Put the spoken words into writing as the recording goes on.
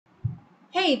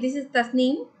Hey, this is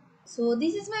Tasneem. So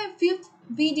this is my fifth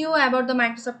video about the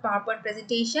Microsoft PowerPoint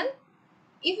presentation.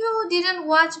 If you didn't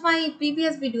watch my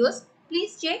previous videos,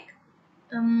 please check.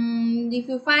 If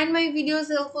you find my videos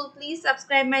helpful, please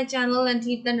subscribe my channel and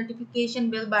hit the notification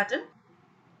bell button.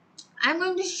 I'm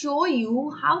going to show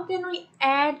you how can we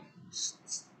add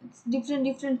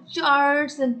different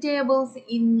charts and tables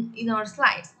in our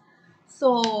slides.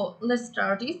 So let's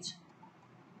start it.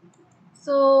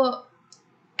 So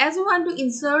as we want to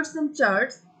insert some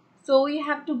charts, so we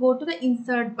have to go to the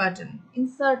insert button,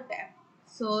 insert tab.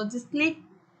 So just click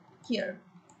here,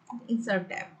 insert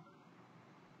tab.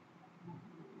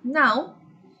 Now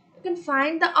you can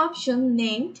find the option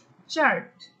named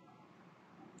chart.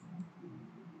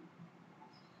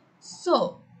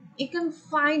 So you can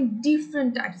find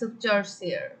different types of charts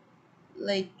here,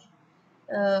 like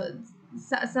uh,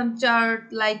 some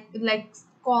chart like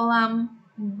column,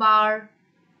 bar,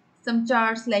 some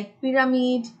charts like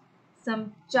pyramid,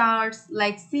 some charts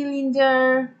like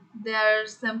cylinder. There are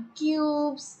some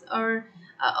cubes, or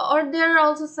there are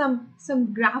also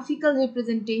some graphical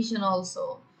representation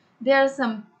also. There are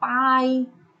some pie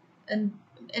and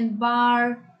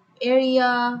bar,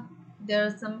 area. There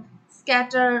are some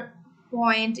scatter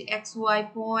point,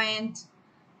 xy point.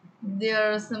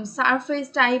 There are some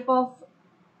surface type of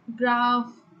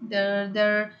graph.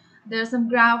 There are some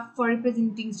graph for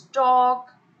representing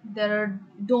stock. There are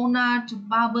donut,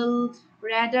 bubble,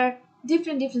 radar,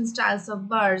 different styles of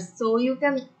bars. So you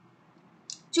can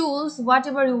choose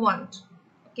whatever you want.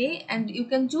 Okay, and you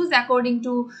can choose according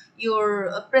to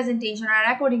your presentation or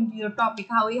according to your topic,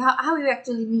 how you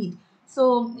actually need.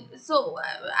 So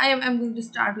I'm going to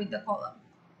start with the column.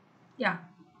 Yeah,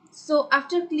 so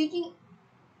after clicking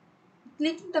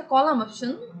the column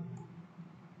option,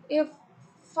 if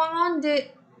found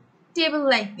a table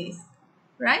like this,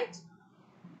 right?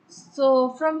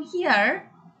 So from here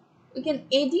we can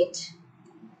edit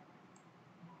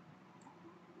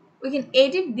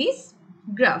this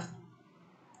graph.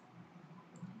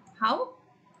 How?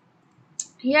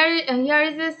 Here is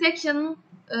a section,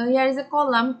 here is a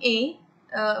column A,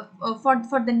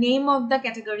 for the name of the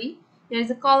category. There is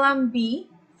a column B,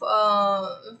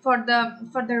 for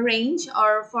the range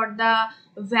or for the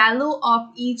value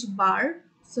of each bar.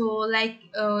 So like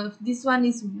this one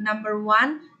is number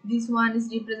 1, this one is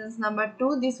represents number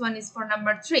 2, this one is for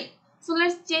number 3. So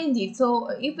let's change it. So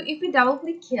if we double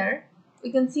click here,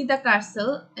 we can see the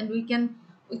cursor, and we can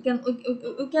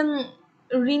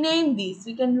rename this.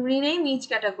 We can rename each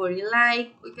category,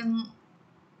 like we can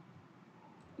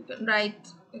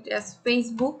write it as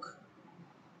Facebook.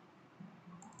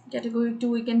 Category 2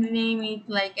 we can rename it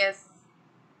like as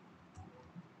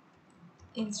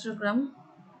Instagram.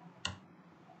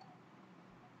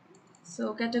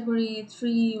 So category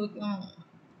 3 we can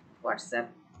WhatsApp,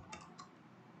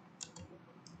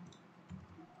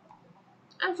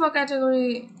 and for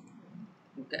category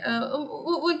we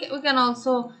can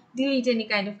also delete any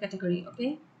kind of category.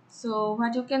 Okay, so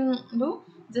what you can do,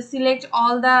 just select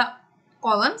all the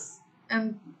columns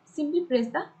and simply press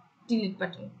the delete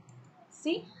button.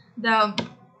 See, the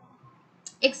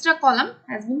extra column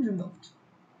has been removed,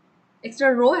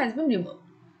 extra row has been removed.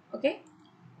 Okay,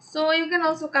 so you can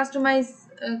also customize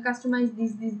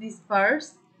these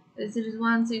parts. Series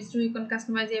 1, series 2, you can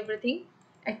customize everything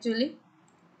actually.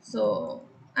 So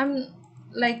I'm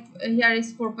like here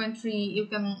is 4.3, you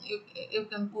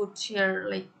can put here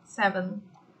like 7.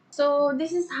 So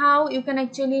this is how you can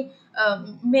actually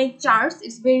make charts.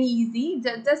 It's very easy.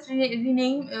 Just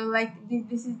rename like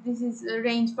this is a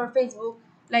range for Facebook,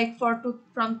 like from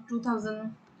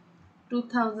 2000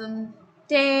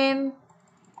 2010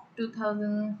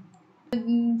 2000.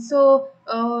 So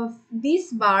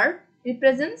this bar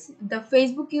represents the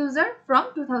Facebook user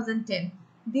from 2010.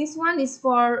 This one is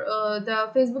for the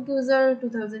Facebook user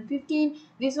 2015.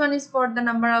 This one is for the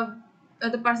number of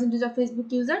the percentage of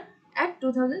Facebook user at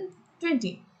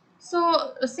 2020.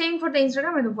 So same for the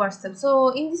Instagram and the WhatsApp. So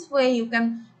in this way you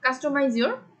can customize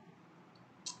your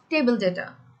table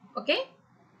data. Okay,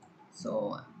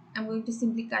 so I'm going to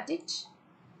simply cut it.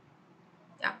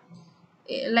 Yeah,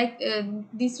 like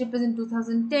this represent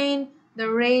 2010, the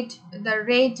red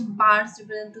bars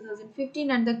represent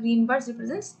 2015, and the green bars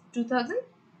represents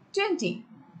 2020.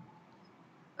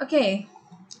 Okay,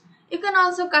 you can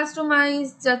also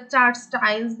customize the chart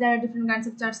styles. There are different kinds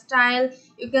of chart style.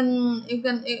 You can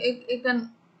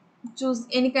choose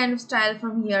any kind of style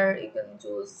from here. You can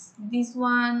choose this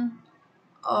one,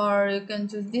 or you can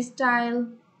choose this style.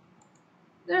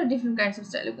 There are different kinds of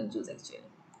style you can choose actually.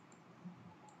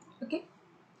 Okay,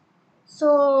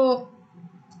 so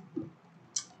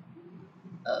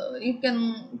you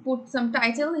can put some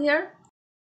title here.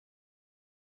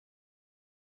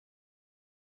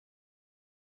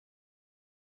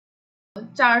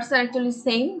 charts are actually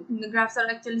same, the graphs are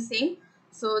actually same,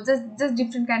 so just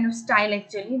different kind of style.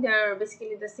 Actually they're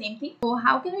basically the same thing. So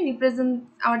how can we represent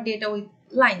our data with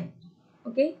line?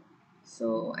 Okay,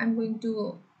 so I'm going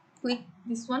to click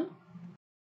this one.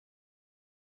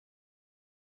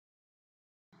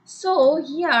 So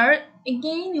here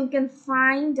again you can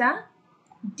find a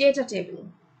data table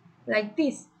like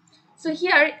this. So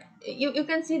here you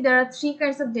can see there are three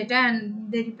kinds of data,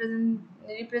 and they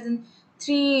represent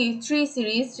three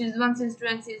series: series 1, series 2,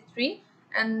 and series 3.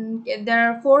 And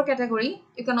there are four category.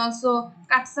 You can also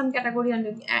cut some category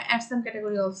and add some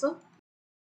category also.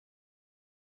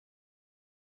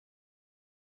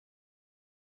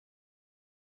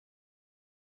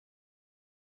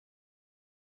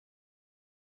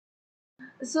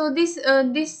 So this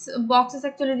boxes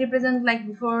actually represent, like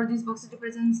before, this box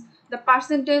represents the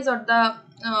percentage or the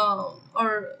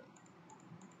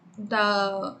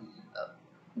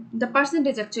the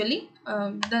percentage actually,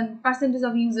 the percentage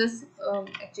of users,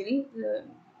 actually.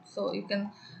 So you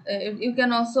can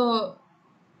also,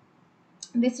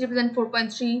 this represent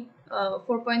 4.3,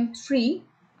 4.3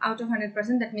 out of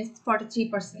 100%, that means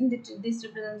 43%. This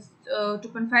represents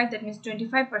 2.5, that means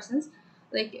 25%.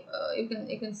 Like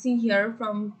you can see here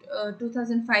from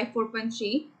 2005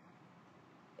 4.3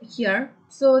 here.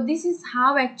 So this is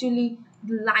how actually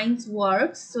the lines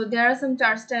works. So there are some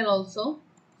chart style also,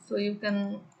 so you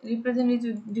can represent it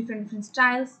with different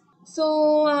styles.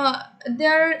 So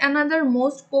there another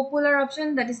most popular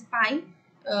option, that is pie.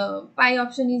 Pie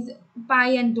option is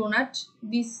pie and donut.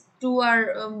 These two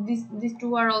are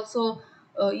also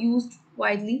used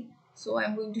widely. So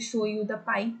I'm going to show you the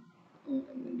pie. I'm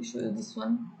going to show you this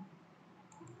one.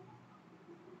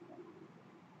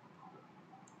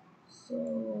 So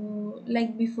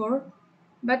like before,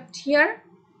 but here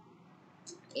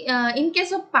in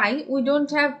case of pi we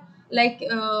don't have like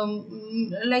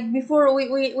before.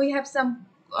 We have some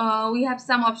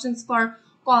options for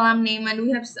column name, and we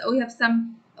have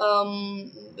some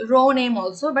row name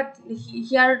also, but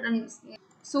here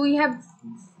so we have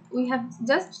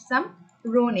just some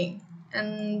row name,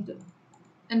 and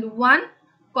one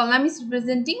column is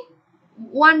representing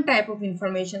one type of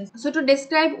information. So to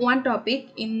describe one topic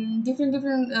in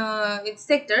different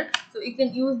sector, so you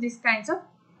can use these kinds of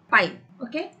pie.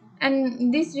 Okay,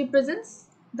 and this represents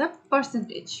the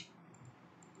percentage.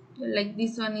 Like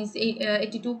this one is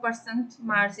 82%,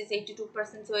 Mars is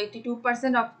 82%. So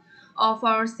 82% of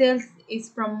our sales is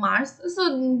from Mars.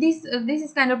 So this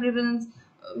is kind of represents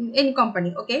any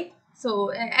company. Okay,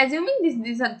 so assuming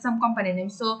these are some company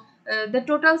names. So the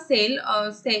total sales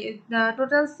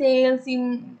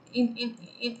in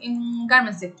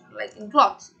garment sector, like in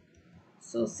cloth.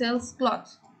 So sales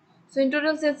cloth. So in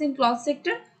total sales in cloth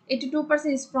sector, 82%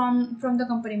 is from the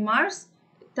company Mars,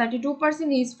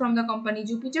 32% is from the company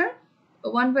Jupiter,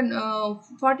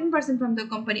 14% from the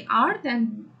company Earth,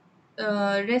 and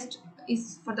rest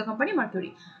is for the company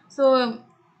Mercury. So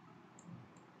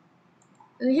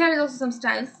here is also some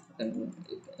styles. You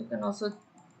can also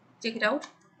check it out.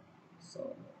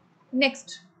 So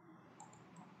next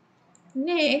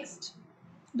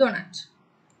donut,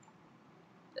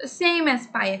 same as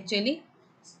pie actually.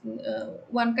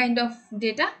 One kind of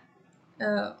data.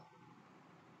 uh,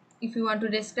 if you want to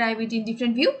describe it in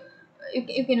different view,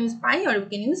 you can use pie or you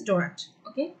can use donut.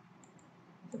 Okay,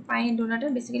 so pie and donut are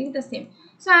basically the same.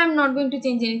 So I'm not going to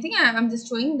change anything. I'm just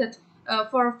showing that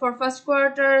for first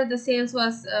quarter the sales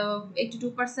was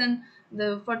 82%.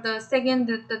 For the second,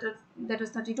 that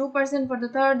was 32%. For the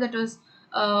third, that was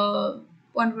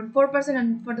 1.4%,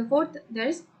 and for the fourth there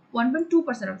is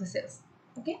 1.2% of the sales.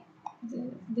 Okay,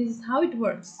 this is how it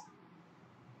works.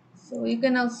 So you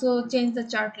can also change the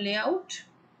chart layout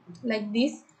like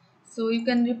this. So you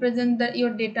can represent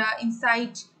your data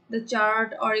inside the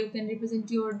chart, or you can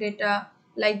represent your data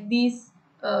like this,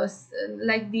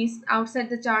 like this outside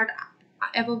the chart,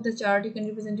 above the chart. You can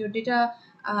represent your data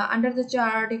under the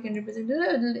chart. You can represent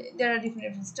there are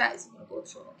different styles you can go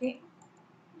through. Okay,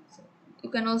 so you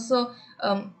can also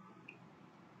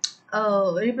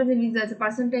represent it as a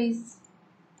percentage.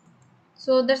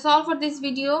 So that's all for this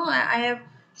video. I have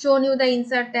shown you the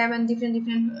insert tab and different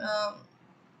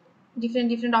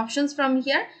options from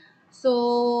here.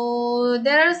 So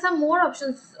there are some more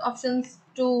options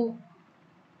to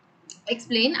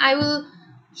explain. I will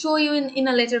show you in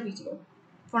a later video.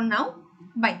 For now,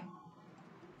 bye.